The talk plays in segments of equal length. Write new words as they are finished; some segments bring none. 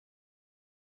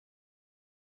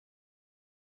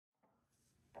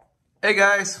Hey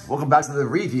guys, welcome back to the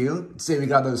review. Today we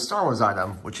got the Star Wars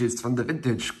item, which is from the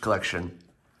Vintage Collection.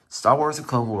 Star Wars and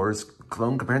Clone Wars,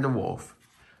 Clone Commander Wolffe.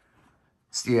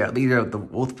 So yeah, leader of the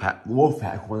Wolf Pack,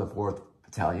 104th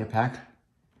Battalion Pack,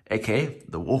 aka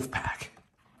the Wolf Pack.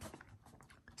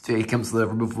 So he comes with the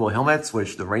removable helmets,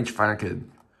 which the rangefinder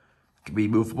can be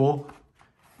movable.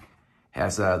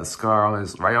 Has the scar on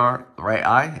his right arm, right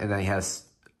eye, and then he has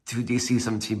two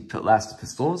DC-17 lasted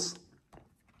pistols.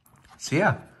 So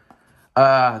yeah.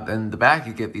 Then in the back,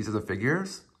 you get these other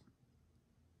figures.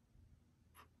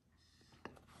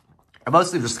 I'm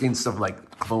mostly just getting stuff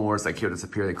like Clone Wars, like here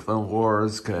disappear, like Clone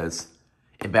Wars, because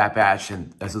in Bad Batch,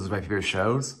 and those are my favorite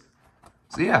shows.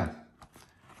 So yeah.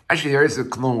 Actually, there is a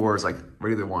Clone Wars, like,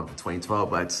 regular one for 2012,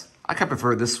 but I kind of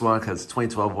prefer this one, because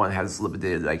 2012 one has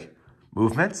limited, like,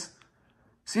 movements.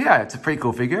 So yeah, it's a pretty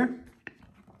cool figure.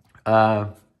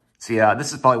 So yeah,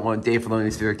 this is probably one of Dave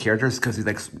Filoni's favorite characters, because he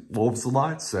likes wolves a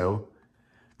lot, so...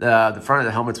 The front of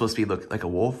the helmet's supposed to look like a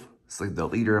wolf. It's like the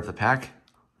leader of the pack.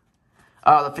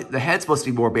 The head's supposed to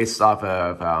be more based off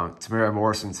of Tamara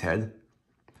Morrison's head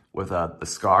with the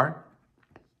scar.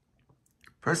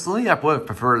 Personally, I would have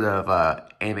preferred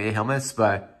animated helmets,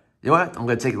 but you know what? I'm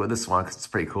going to take it with this one because it's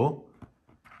pretty cool.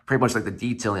 Pretty much like the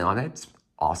detailing on it. It's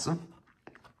awesome.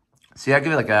 So yeah, I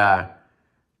give it like a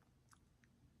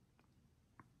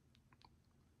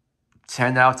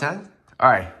 10 out of 10.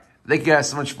 Alright, thank you guys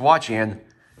so much for watching, and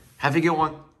have a good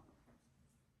one.